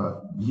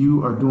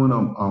you are doing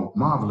a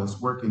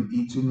marvelous work in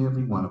each and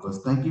every one of us.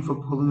 Thank you for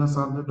pulling us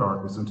out of the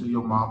darkness into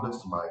your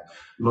marvelous light.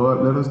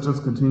 Lord, let us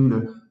just continue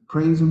to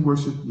praise and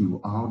worship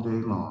you all day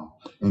long.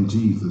 In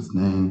Jesus'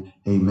 name,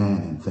 amen,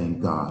 and thank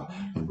God.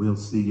 And we'll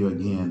see you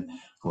again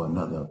for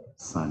another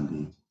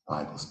Sunday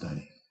Bible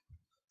study.